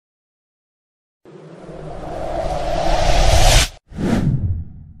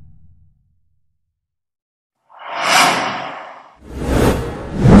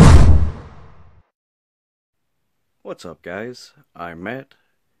What's up, guys? I'm Matt,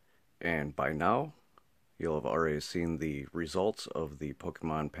 and by now you'll have already seen the results of the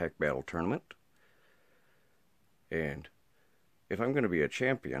Pokemon Pack Battle Tournament. And if I'm going to be a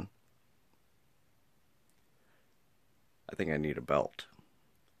champion, I think I need a belt.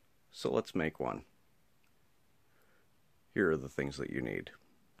 So let's make one. Here are the things that you need.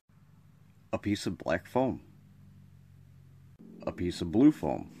 A piece of black foam. A piece of blue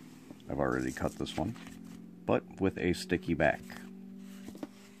foam. I've already cut this one, but with a sticky back.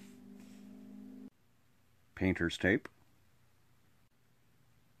 Painter's tape.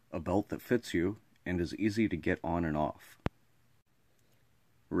 A belt that fits you and is easy to get on and off.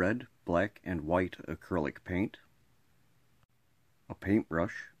 Red, black, and white acrylic paint. A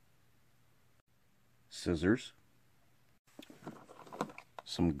paintbrush. Scissors.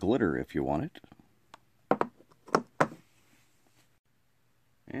 Some glitter if you want it.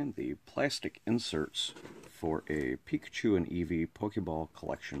 And the plastic inserts for a Pikachu and Eevee Pokeball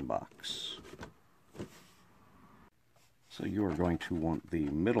collection box. So you are going to want the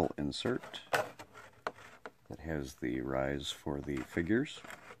middle insert that has the rise for the figures.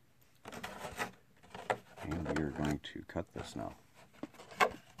 And we are going to cut this now.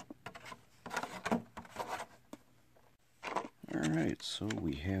 Alright, so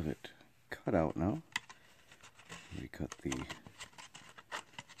we have it cut out now. We cut the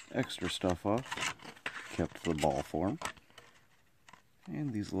extra stuff off, kept the ball form,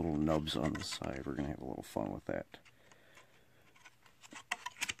 and these little nubs on the side. We're going to have a little fun with that.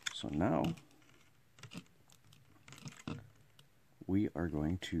 So now we are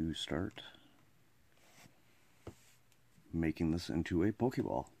going to start making this into a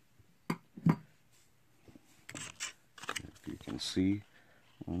Pokeball. If you can see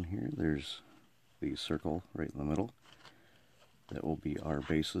on here, there's the circle right in the middle. That will be our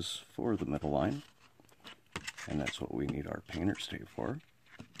basis for the middle line, and that's what we need our painter's tape for.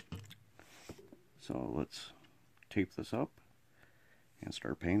 So let's tape this up and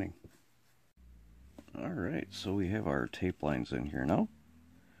start painting. Alright, so we have our tape lines in here now.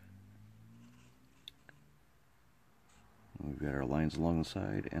 We've got our lines along the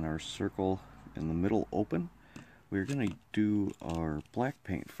side and our circle in the middle open. We're going to do our black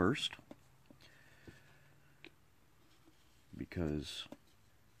paint first, because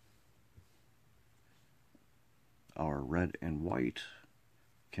our red and white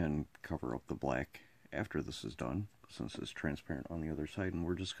can cover up the black after this is done, since it's transparent on the other side, and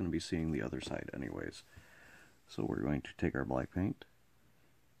we're just going to be seeing the other side anyways. So we're going to take our black paint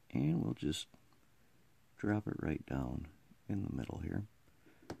and we'll just drop it right down in the middle here,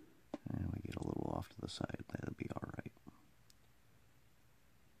 and we get a little off to the side. That'll be alright.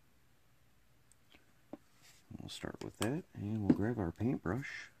 We'll start with that, and we'll grab our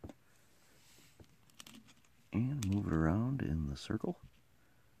paintbrush and move it around in the circle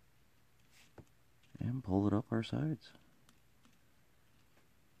and pull it up our sides.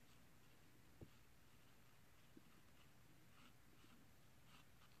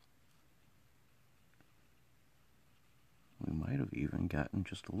 We might have even gotten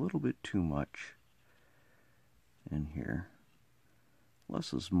just a little bit too much in here.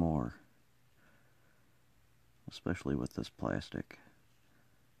 Less is more, especially with this plastic,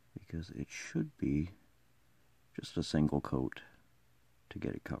 because it should be just a single coat to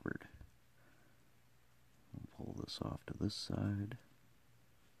get it covered. We'll pull this off to this side.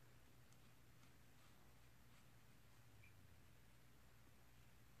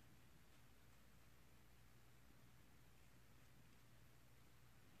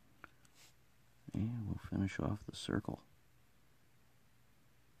 And we'll finish off the circle.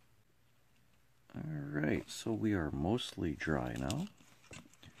 Alright, so we are mostly dry now.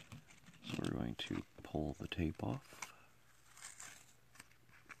 So we're going to pull the tape off.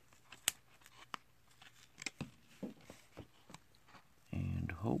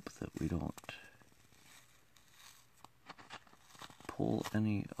 And hope that we don't pull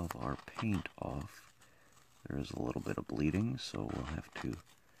any of our paint off. There is a little bit of bleeding, so we'll have to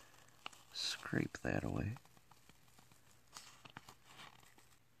scrape that away.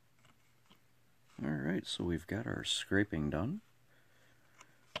 Alright, so we've got our scraping done.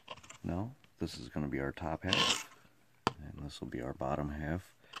 Now, this is going to be our top half, and this will be our bottom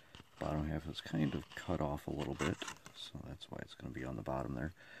half. Bottom half is kind of cut off a little bit, so that's why it's going to be on the bottom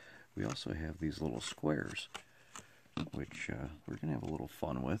there. We also have these little squares, which we're going to have a little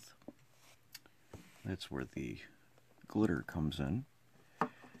fun with. That's where the glitter comes in.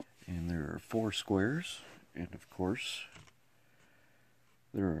 And there are 4 squares, and of course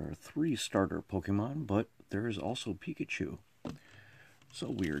there are 3 starter Pokemon, but there is also Pikachu. So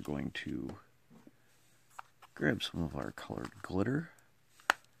we are going to grab some of our colored glitter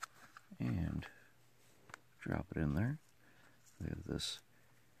and drop it in there. We have this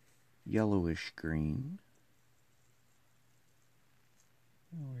yellowish green.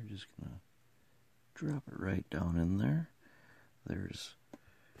 And we're just going to drop it right down in there. There's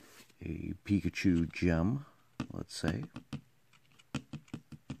a Pikachu gem, let's say.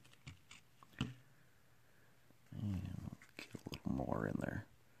 And get a little more in there.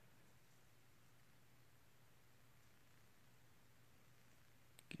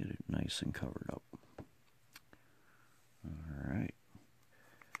 Get it nice and covered up. Alright.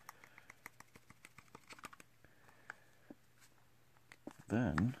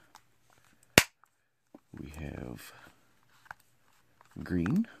 Then we have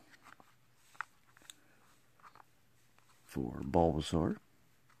green for Bulbasaur.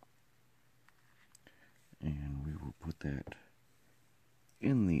 And we will put that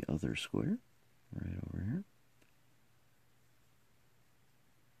in the other square, right over here.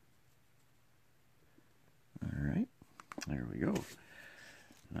 Alright, there we go.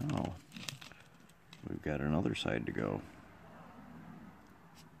 Now, we've got another side to go.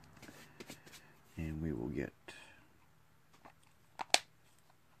 And we will get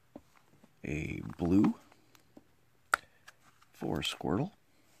a blue for Squirtle.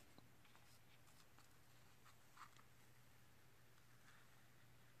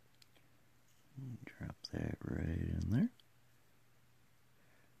 Drop that right in there.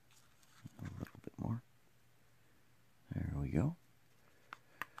 A little bit more. There we go.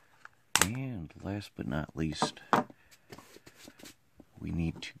 And last but not least, we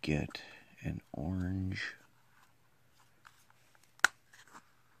need to get an orange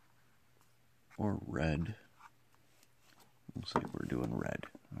or red. Looks like we're doing red.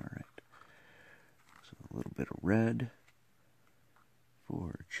 Alright. So a little bit of red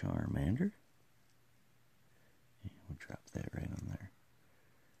for Charmander. And we'll drop that right on there.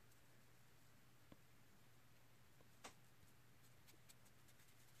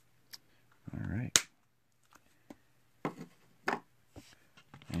 Alright.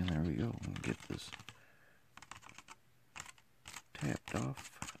 And there we go. We'll get this tapped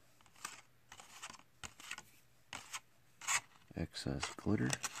off. Excess glitter.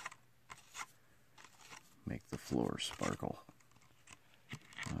 Make the floor sparkle.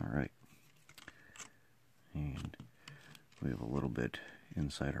 Alright. And we have a little bit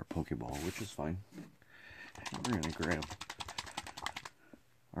inside our Pokeball, which is fine. We're going to grab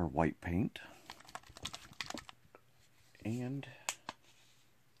our white paint. And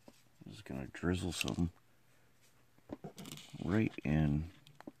I'm just going to drizzle some right in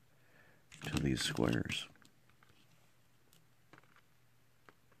to these squares.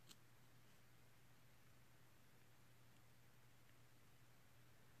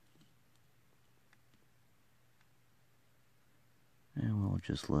 And we'll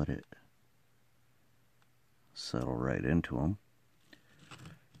just let it settle right into them.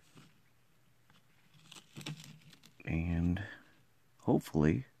 And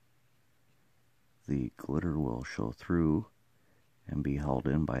hopefully the glitter will show through and be held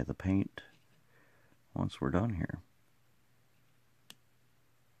in by the paint once we're done here.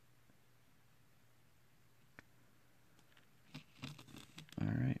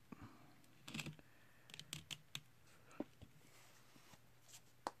 Alright.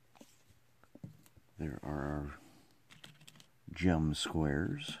 There are our gem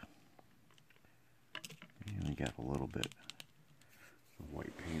squares. And we got a little bit of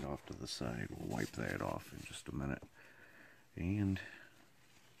white paint off to the side. We'll wipe that off in just a minute. And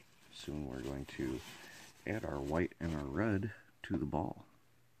soon we're going to add our white and our red to the ball.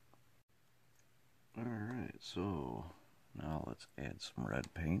 Alright, so now let's add some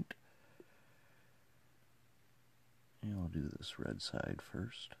red paint. And we'll do this red side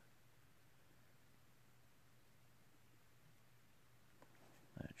first.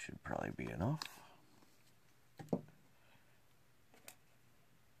 That should probably be enough.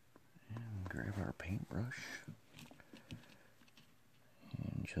 And grab our paintbrush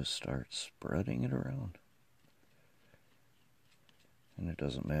and just start spreading it around. And it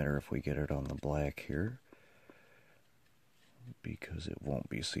doesn't matter if we get it on the black here, because it won't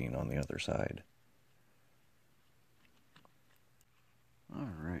be seen on the other side.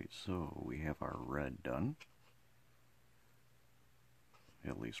 Alright, so we have our red done.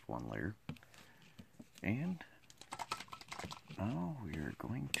 At least one layer. And now we are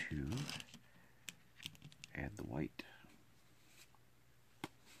going to add the white.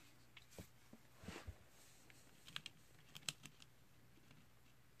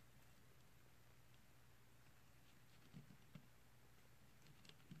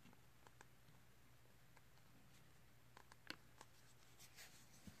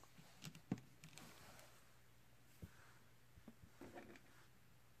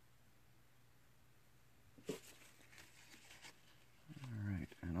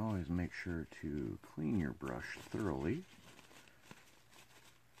 sure to clean your brush thoroughly.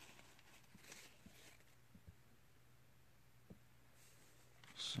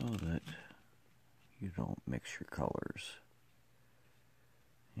 So that you don't mix your colors.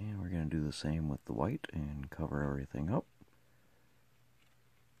 And we're going to do the same with the white and cover everything up.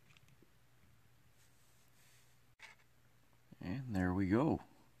 And there we go.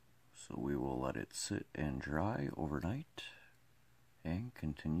 So we will let it sit and dry overnight and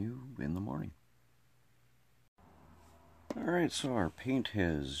continue in the morning. Alright, so our paint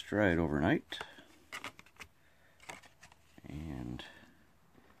has dried overnight. And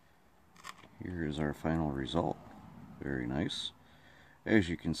here is our final result. Very nice. As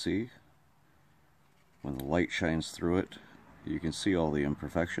you can see, when the light shines through it, you can see all the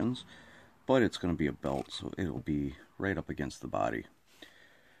imperfections, but it's going to be a belt, so it'll be right up against the body.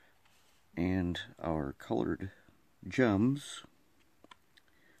 And our colored gems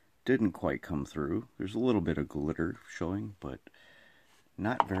didn't quite come through. There's a little bit of glitter showing, but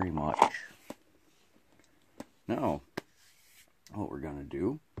not very much. Now, what we're going to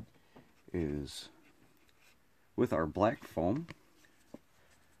do is, with our black foam,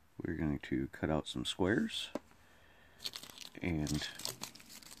 we're going to cut out some squares and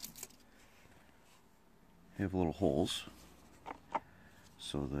have little holes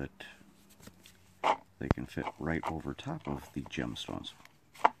so that they can fit right over top of the gemstones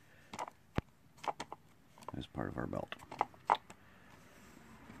as part of our belt.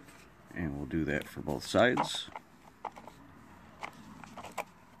 And we'll do that for both sides.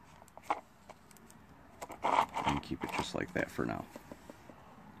 And keep it just like that for now.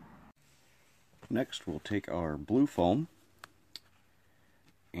 Next, we'll take our blue foam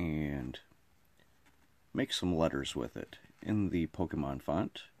and make some letters with it in the Pokemon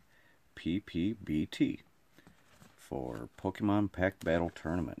font PPBT for Pokemon Pack Battle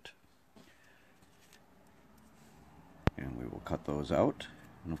Tournament. And we will cut those out.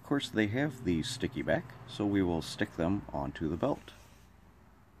 And of course they have the sticky back, so we will stick them onto the belt.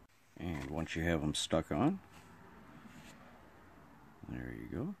 And once you have them stuck on, there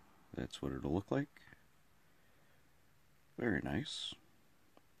you go. That's what it'll look like. Very nice.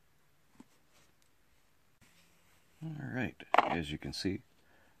 Alright, as you can see,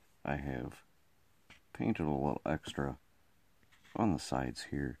 I have painted a little extra on the sides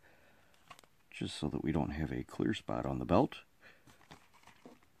here, just so that we don't have a clear spot on the belt.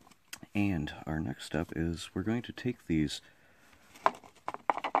 And our next step is we're going to take these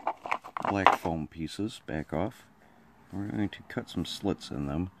black foam pieces back off, and we're going to cut some slits in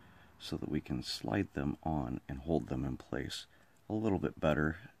them so that we can slide them on and hold them in place a little bit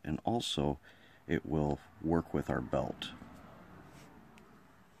better, and also it will work with our belt.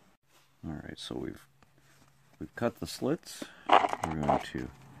 Alright, so we've cut the slits. We're going to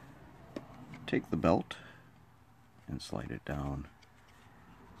take the belt and slide it down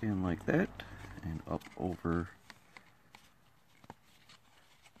in like that and up over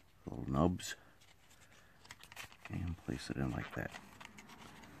the little nubs and place it in like that.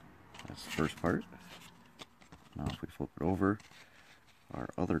 That's the first part. Now if we flip it over, our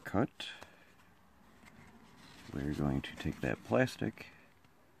other cut, we're going to take that plastic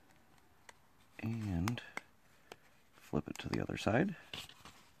and flip it to the other side.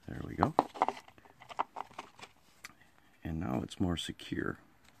 There we go. And now it's more secure.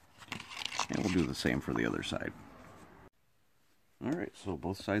 And we'll do the same for the other side. Alright, so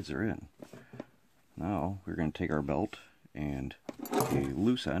both sides are in. Now we're going to take our belt and a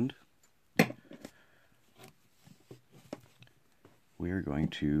loose end. We are going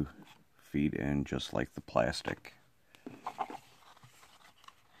to feed in just like the plastic.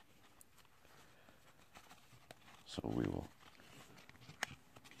 So we will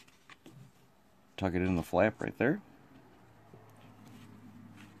tuck it in the flap right there.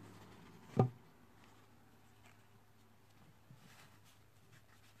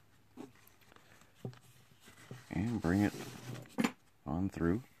 And bring it on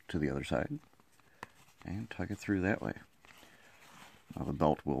through to the other side and tuck it through that way. Now the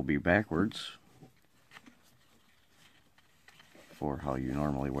belt will be backwards for how you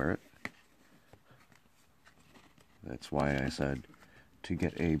normally wear it. That's why I said to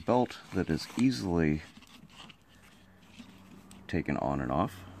get a belt that is easily taken on and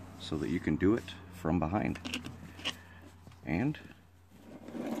off so that you can do it from behind. And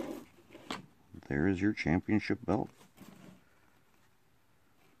there is your championship belt.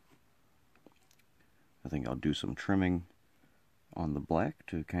 I think I'll do some trimming on the black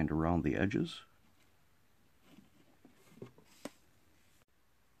to kind of round the edges.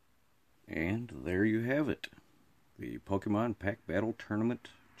 And there you have it. The Pokemon Pack Battle Tournament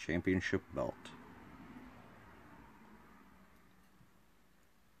Championship belt.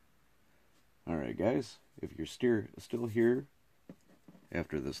 Alright guys, if you're still here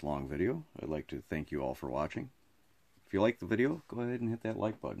after this long video, I'd like to thank you all for watching. If you like the video, go ahead and hit that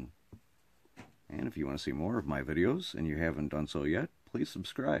like button. And if you want to see more of my videos and you haven't done so yet, please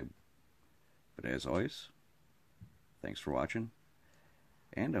subscribe. But as always, thanks for watching,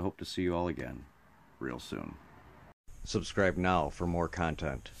 and I hope to see you all again real soon. Subscribe now for more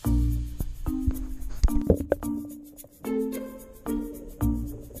content.